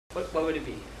What would it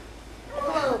be?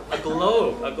 Globe. A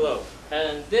globe, a globe.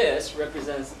 And this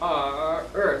represents our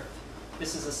Earth.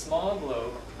 This is a small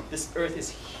globe. This Earth is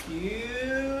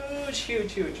huge,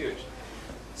 huge, huge, huge.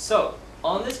 So,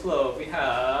 on this globe we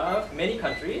have many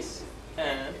countries,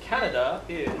 and Canada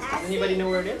is, does anybody know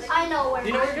where it is? I know where. Do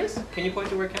you know where it is? Can you point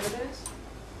to where Canada is?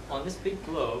 On this big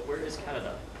globe, where is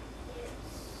Canada?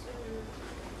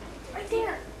 Right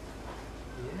there.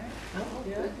 Yeah, oh,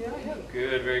 yeah.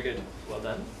 Good, very good. Well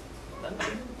done. Well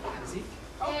done. Easy.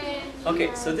 Okay,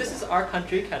 so this is our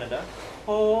country, Canada.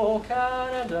 Oh,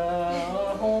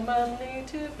 Canada, home and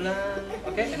native land.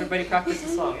 Okay, everybody practice the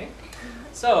song, eh?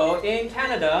 So, in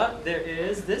Canada, there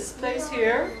is this place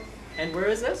here. And where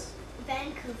is this?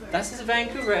 Vancouver. This is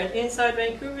Vancouver, and inside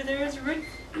Vancouver there's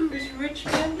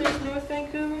Richmond, there's North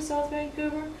Vancouver, South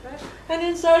Vancouver, right? And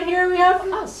inside here we have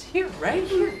us, here, right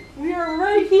here. We are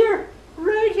right here,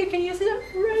 can you see that?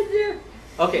 Right there.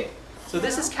 Okay, so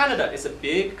this is Canada, it's a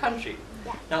big country.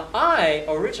 Yeah. Now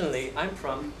I'm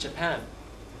from Japan.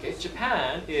 Okay,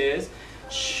 Japan is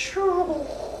Like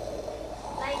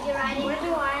you're riding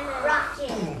on a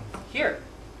rocket. here,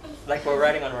 like we're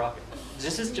riding on a rocket.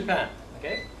 This is Japan,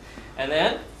 okay? And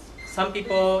then some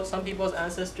people's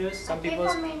ancestors, some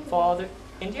people's father,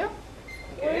 India?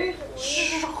 Okay.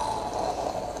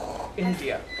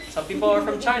 India. Some people are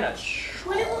from China.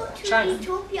 What about China.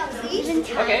 Ethiopia, please?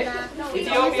 Okay.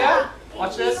 Ethiopia.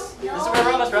 Watch this. This is where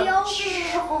Rama's from.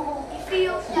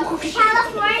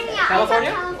 California.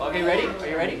 California? Okay, ready? Are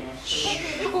you ready?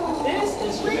 This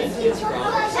instrument is from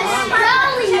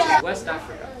Australia. West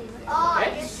Africa. Oh,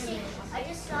 Okay? I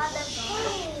just saw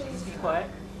them. Please be quiet.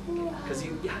 Because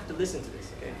you have to listen to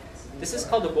this, okay? This is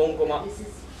called the bongoma.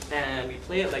 And we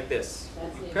play it like this.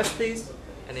 You press these,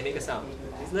 and they make a sound.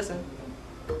 Please listen.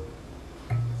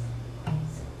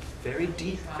 Very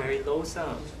deep, very low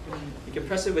sound. You can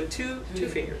press it with two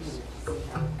fingers.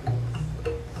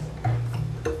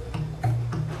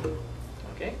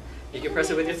 Okay? You can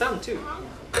press it with your thumb too.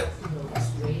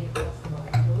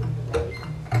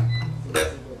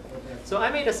 So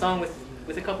I made a song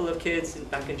with a couple of kids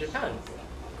back in Japan.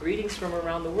 Greetings from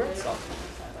around the world song.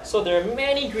 So there are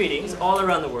many greetings all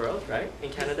around the world, right?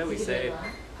 In Canada we say,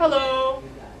 hello,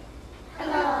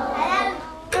 Hello.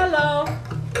 hello.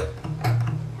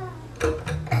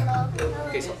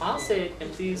 Okay, so I'll say it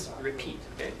and please repeat,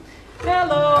 okay?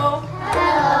 Hello,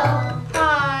 Hello.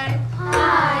 hi,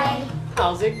 Hi.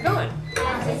 how's it going?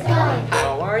 How's it going?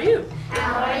 How are you?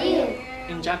 How are you?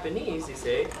 In Japanese you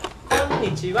say,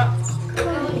 konnichiwa,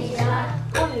 Konnichiwa.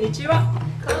 konnichiwa.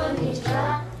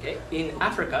 Konnichiwa. Okay, in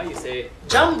Africa you say,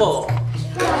 jumbo,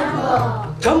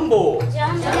 Jumbo. jumbo.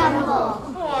 Jumbo.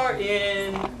 Or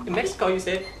in Mexico you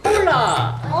say,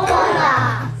 hola,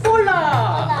 Hola. hola.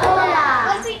 Hola.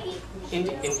 In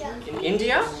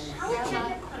India?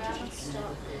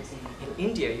 In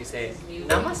India you say,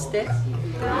 namaste,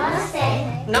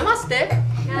 Namaste. namaste.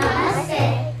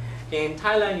 Namaste. In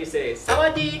Thailand you say,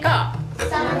 sawadee ka,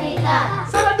 Sawadika.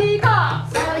 sawadee ka.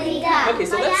 Sawadika. Okay,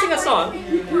 so let's sing a song.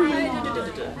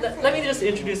 Let me just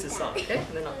introduce this song, okay? And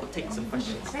then I'll take some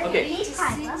questions. Okay,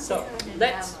 so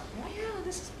let's,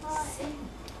 this is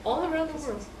all around the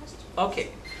world. Okay,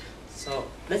 so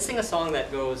let's sing a song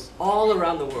that goes all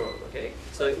around the world, okay?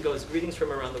 So it goes, greetings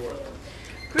from around the world.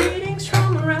 Greetings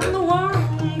from around the world,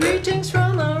 greetings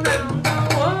from around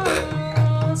the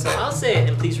world. So I'll say it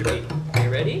and please repeat. Are you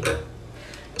ready?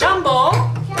 Jumbo,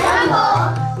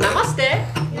 Jumbo. namaste,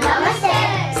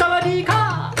 Namaste. sawadee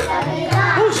ka,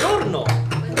 Sawadika. buongiorno.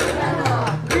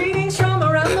 Greetings from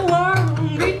around the world,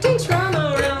 greetings from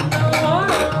around the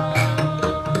world.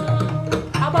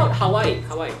 How about Hawaii?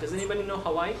 Hawaii. Does anybody know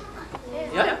Hawaii?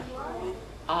 Yeah?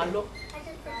 Alo.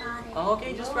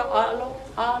 Okay, just for alo,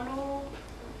 alo,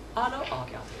 alo. Okay, I'll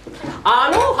take it.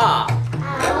 Aloha.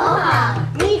 Aloha.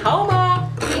 Ni hao ma.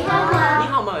 Ni hao ma. Ni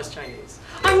hao ma is Chinese.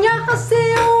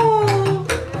 Annyeonghaseyo.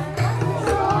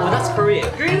 Oh, that's Korean.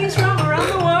 Greetings from around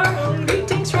the world.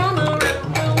 Greetings from around the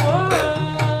world.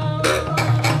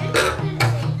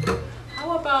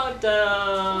 How about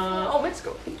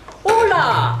Mexico?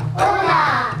 Hola.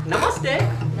 Hola. Namaste.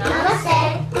 Namaste.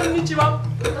 Konnichiwa.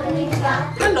 Konnichiwa.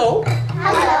 Hello.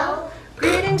 Hello.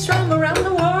 Greetings from around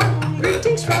the world.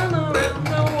 Greetings from around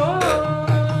the world.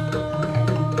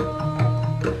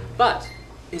 But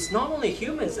it's not only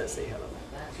humans that say hello.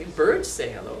 Okay, birds say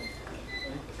hello.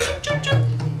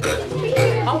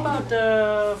 How about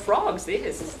frogs? They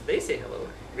say hello.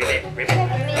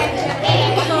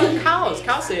 How about cows?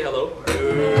 Cows say hello.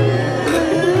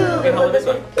 Okay, how about this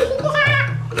one?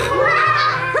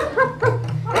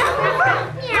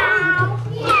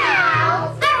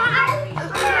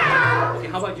 Okay,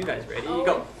 how about you guys? Ready?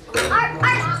 Go. Arf,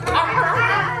 arf.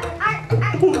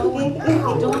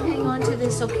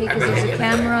 It's okay because there's a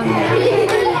camera on there.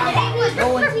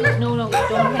 Oh, no,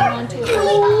 don't hang on to it.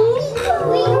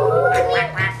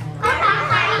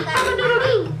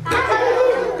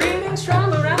 Greetings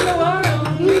from